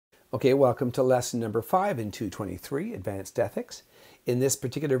Okay, welcome to lesson number 5 in 223, Advanced Ethics. In this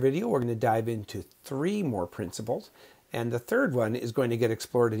particular video, we're going to dive into 3 more principles, and the third one is going to get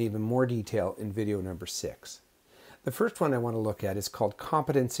explored in even more detail in video number 6. The first one I want to look at is called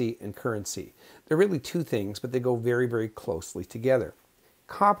competency and currency. They're really 2 things, but they go very, very closely together.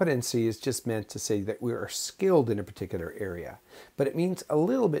 Competency is just meant to say that we are skilled in a particular area, but it means a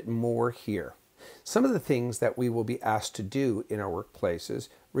little bit more here. Some of the things that we will be asked to do in our workplaces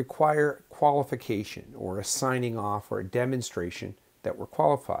require qualification or a signing off or a demonstration that we're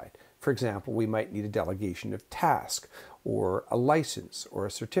qualified. For example, we might need a delegation of task or a license or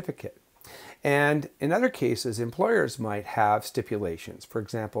a certificate. And in other cases, employers might have stipulations. For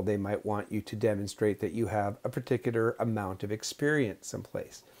example, they might want you to demonstrate that you have a particular amount of experience in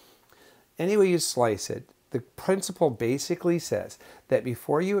place. Any way you slice it, the principle basically says that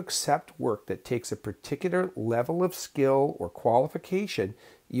before you accept work that takes a particular level of skill or qualification,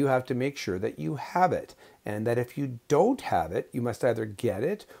 you have to make sure that you have it, and that if you don't have it, you must either get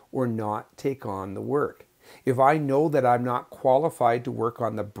it or not take on the work. If I know that I'm not qualified to work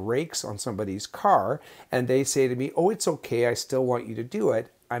on the brakes on somebody's car, and they say to me, "Oh, it's okay, I still want you to do it,"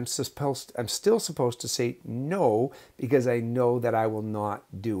 I'm still supposed to say no, because I know that I will not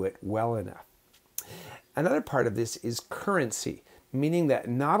do it well enough. Another part of this is currency, meaning that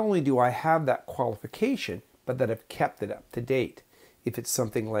not only do I have that qualification, but that I've kept it up to date. If it's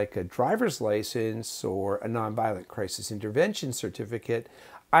something like a driver's license or a nonviolent crisis intervention certificate,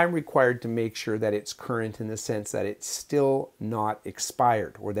 I'm required to make sure that it's current in the sense that it's still not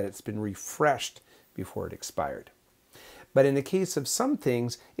expired or that it's been refreshed before it expired. But in the case of some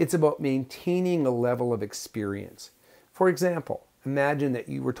things, it's about maintaining a level of experience. For example, imagine that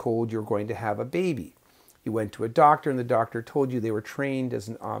you were told you're going to have a baby. You went to a doctor and the doctor told you they were trained as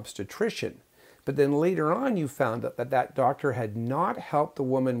an obstetrician. But then later on you found out that that doctor had not helped the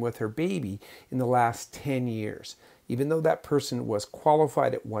woman with her baby in the last 10 years. Even though that person was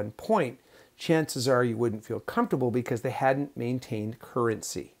qualified at one point, chances are you wouldn't feel comfortable because they hadn't maintained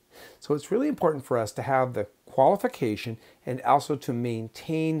currency. So it's really important for us to have the qualification and also to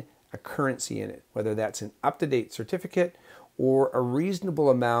maintain a currency in it, whether that's an up-to-date certificate or a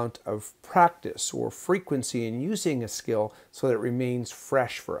reasonable amount of practice or frequency in using a skill so that it remains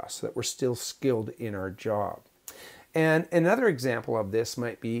fresh for us, so that we're still skilled in our job. And another example of this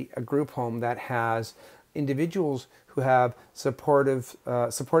might be a group home that has individuals who have supportive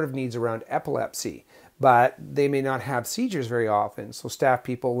needs around epilepsy, but they may not have seizures very often, so staff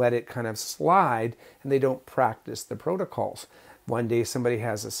people let it kind of slide and they don't practice the protocols. One day somebody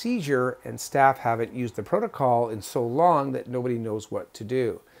has a seizure and staff haven't used the protocol in so long that nobody knows what to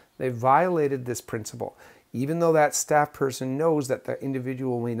do. They violated this principle. Even though that staff person knows that the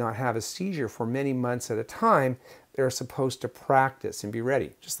individual may not have a seizure for many months at a time, they're supposed to practice and be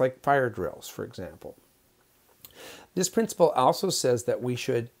ready, just like fire drills, for example. This principle also says that we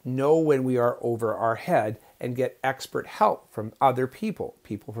should know when we are over our head and get expert help from other people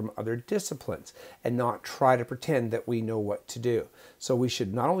from other disciplines, and not try to pretend that we know what to do. So we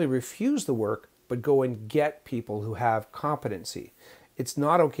should not only refuse the work, but go and get people who have competency. It's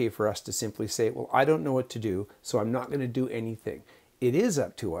not okay for us to simply say, "Well, I don't know what to do, so I'm not going to do anything." It is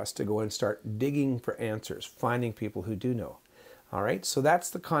up to us to go and start digging for answers, finding people who do know. All right, so that's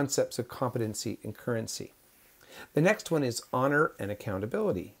the concepts of competency and currency. The next one is honor and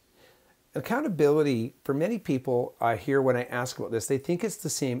accountability. Accountability, for many people, I hear when I ask about this, they think it's the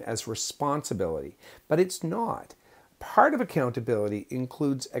same as responsibility, but it's not. Part of accountability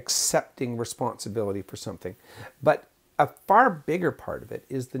includes accepting responsibility for something, but a far bigger part of it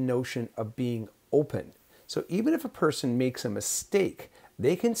is the notion of being open. So even if a person makes a mistake,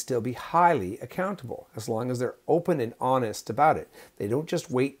 they can still be highly accountable as long as they're open and honest about it. They don't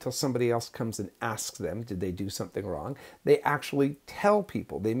just wait till somebody else comes and asks them, did they do something wrong? They actually tell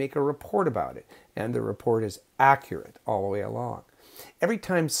people. They make a report about it, and the report is accurate all the way along. Every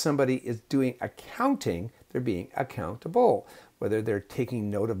time somebody is doing accounting, they're being accountable, whether they're taking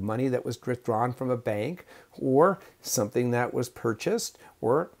note of money that was withdrawn from a bank or something that was purchased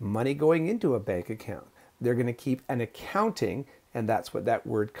or money going into a bank account. They're going to keep an accounting, and that's what that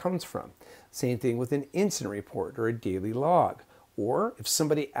word comes from. Same thing with an incident report or a daily log. Or if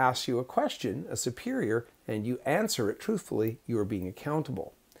somebody asks you a question, a superior, and you answer it truthfully, you are being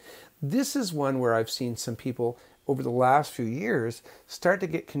accountable. This is one where I've seen some people over the last few years start to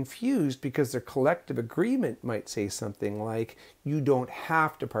get confused because their collective agreement might say something like, "You don't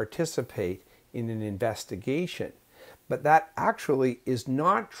have to participate in an investigation." But that actually is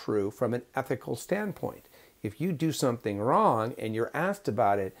not true from an ethical standpoint. If you do something wrong and you're asked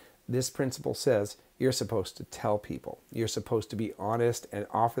about it, this principle says you're supposed to tell people. You're supposed to be honest and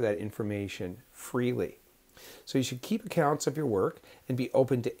offer that information freely. So you should keep accounts of your work and be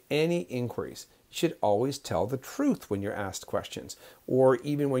open to any inquiries. You should always tell the truth when you're asked questions, or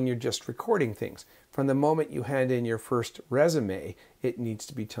even when you're just recording things. From the moment you hand in your first resume, it needs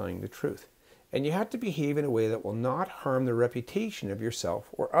to be telling the truth. And you have to behave in a way that will not harm the reputation of yourself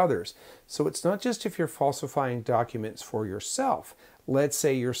or others. So it's not just if you're falsifying documents for yourself. Let's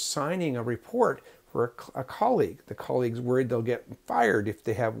say you're signing a report for a colleague. The colleague's worried they'll get fired if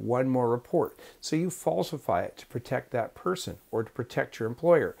they have one more report. So you falsify it to protect that person or to protect your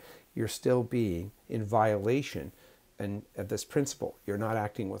employer. You're still being in violation of this principle. You're not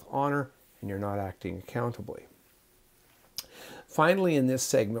acting with honor and you're not acting accountably. Finally, in this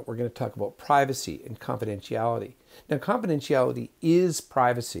segment, we're going to talk about privacy and confidentiality. Now, confidentiality is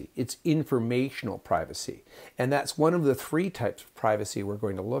privacy. It's informational privacy. And that's one of the three types of privacy we're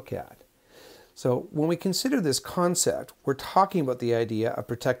going to look at. So when we consider this concept, we're talking about the idea of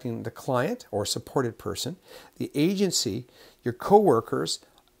protecting the client or supported person, the agency, your coworkers,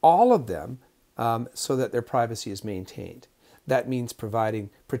 all of them, so that their privacy is maintained. That means providing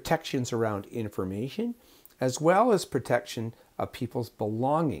protections around information, as well as protection of people's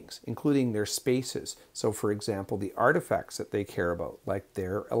belongings, including their spaces. So for example, the artifacts that they care about, like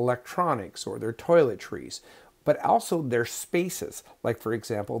their electronics or their toiletries, but also their spaces, like for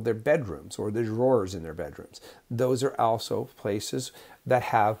example, their bedrooms or the drawers in their bedrooms. Those are also places that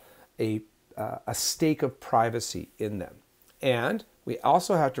have a stake of privacy in them. And we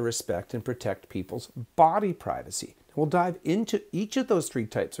also have to respect and protect people's body privacy. We'll dive into each of those three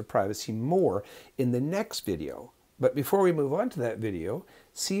types of privacy more in the next video. But before we move on to that video,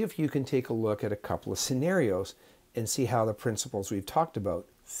 see if you can take a look at a couple of scenarios and see how the principles we've talked about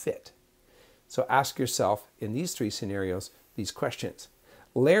fit. So ask yourself in these three scenarios these questions.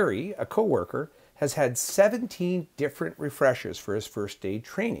 Larry, a coworker, has had 17 different refreshers for his first aid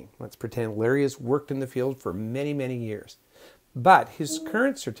training. Let's pretend Larry has worked in the field for many, many years. But his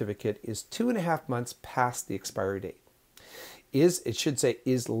current certificate is 2.5 months past the expiry date.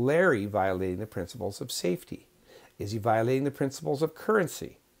 Is Larry violating the principles of safety? Is he violating the principles of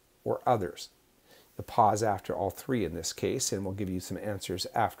currency or others? You'll pause after all three in this case, and we'll give you some answers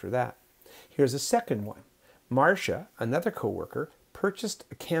after that. Here's a second one. Marcia, another coworker, purchased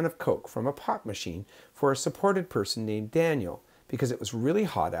a can of Coke from a pop machine for a supported person named Daniel because it was really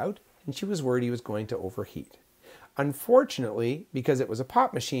hot out and she was worried he was going to overheat. Unfortunately, because it was a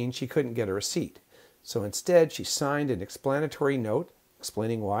pop machine, she couldn't get a receipt. So instead, she signed an explanatory note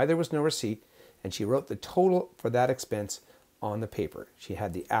explaining why there was no receipt, and she wrote the total for that expense on the paper. She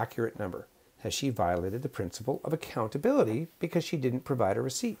had the accurate number. Has she violated the principle of accountability because she didn't provide a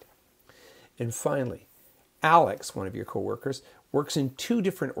receipt? And finally, Alex, one of your coworkers, works in 2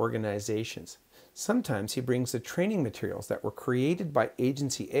 different organizations. Sometimes he brings the training materials that were created by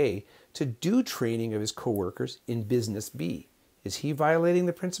Agency A to do training of his coworkers in Business B. Is he violating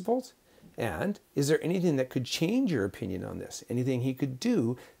the principles? And is there anything that could change your opinion on this? Anything he could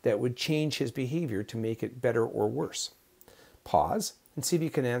do that would change his behavior to make it better or worse? Pause and see if you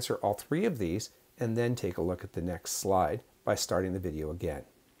can answer all 3 of these, and then take a look at the next slide by starting the video again.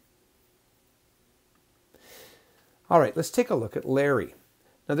 All right, let's take a look at Larry.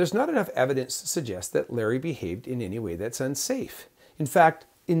 Now, there's not enough evidence to suggest that Larry behaved in any way that's unsafe. In fact,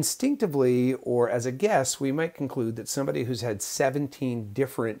 instinctively or as a guess, we might conclude that somebody who's had 17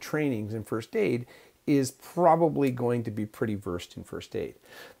 different trainings in first aid is probably going to be pretty versed in first aid.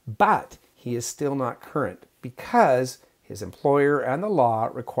 But he is still not current because his employer and the law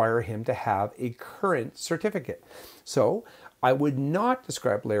require him to have a current certificate. So I would not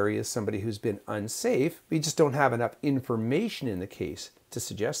describe Larry as somebody who's been unsafe. We just don't have enough information in the case to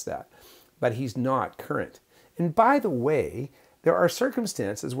suggest that. But he's not current. And by the way, there are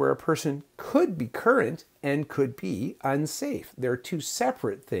circumstances where a person could be current and could be unsafe. They're 2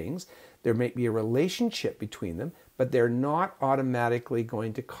 separate things. There may be a relationship between them, but they're not automatically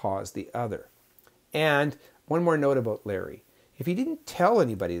going to cause the other. And one more note about Larry. If he didn't tell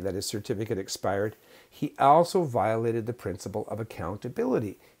anybody that his certificate expired, he also violated the principle of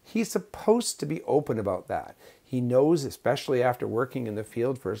accountability. He's supposed to be open about that. He knows, especially after working in the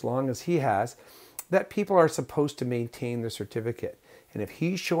field for as long as he has, that people are supposed to maintain their certificate. And if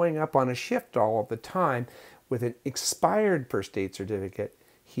he's showing up on a shift all of the time with an expired first aid certificate,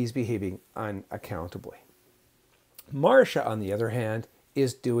 he's behaving unaccountably. Marcia, on the other hand,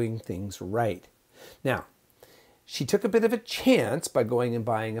 is doing things right. Now, she took a bit of a chance by going and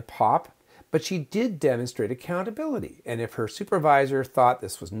buying a pop, but she did demonstrate accountability. And if her supervisor thought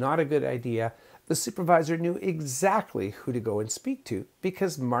this was not a good idea, The supervisor knew exactly who to go and speak to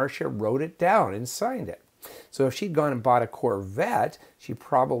because Marcia wrote it down and signed it. So if she'd gone and bought a Corvette, she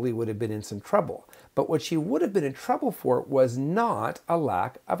probably would have been in some trouble. But what she would have been in trouble for was not a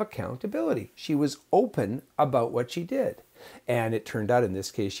lack of accountability. She was open about what she did. And it turned out in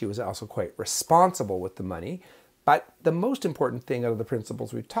this case, she was also quite responsible with the money. But the most important thing out of the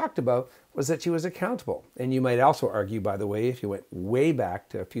principles we've talked about was that she was accountable. And you might also argue, by the way, if you went way back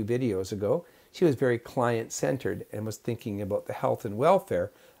to a few videos ago, she was very client-centered and was thinking about the health and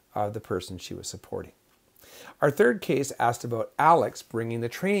welfare of the person she was supporting. Our third case asked about Alex bringing the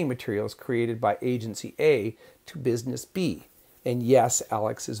training materials created by Agency A to Business B. And yes,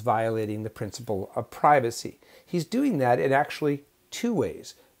 Alex is violating the principle of privacy. He's doing that in actually two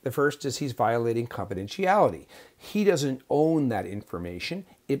ways. The first is he's violating confidentiality. He doesn't own that information.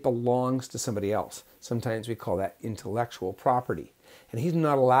 It belongs to somebody else. Sometimes we call that intellectual property. And he's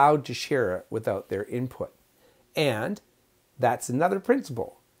not allowed to share it without their input. And that's another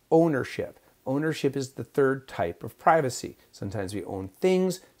principle, ownership. Ownership is the third type of privacy. Sometimes we own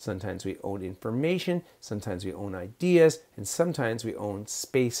things, sometimes we own information, sometimes we own ideas, and sometimes we own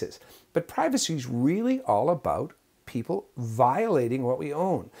spaces. But privacy is really all about people violating what we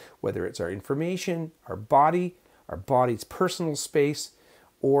own, whether it's our information, our body's personal space,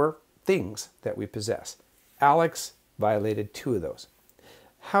 or things that we possess. Alex violated two of those.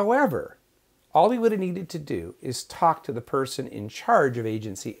 However, all he would have needed to do is talk to the person in charge of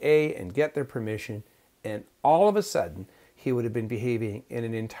Agency A and get their permission, and all of a sudden, he would have been behaving in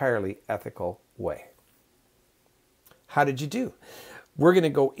an entirely ethical way. How did you do? We're going to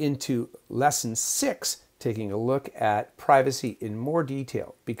go into Lesson 6, taking a look at privacy in more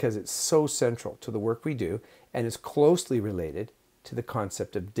detail because it's so central to the work we do and is closely related to the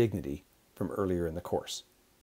concept of dignity from earlier in the course.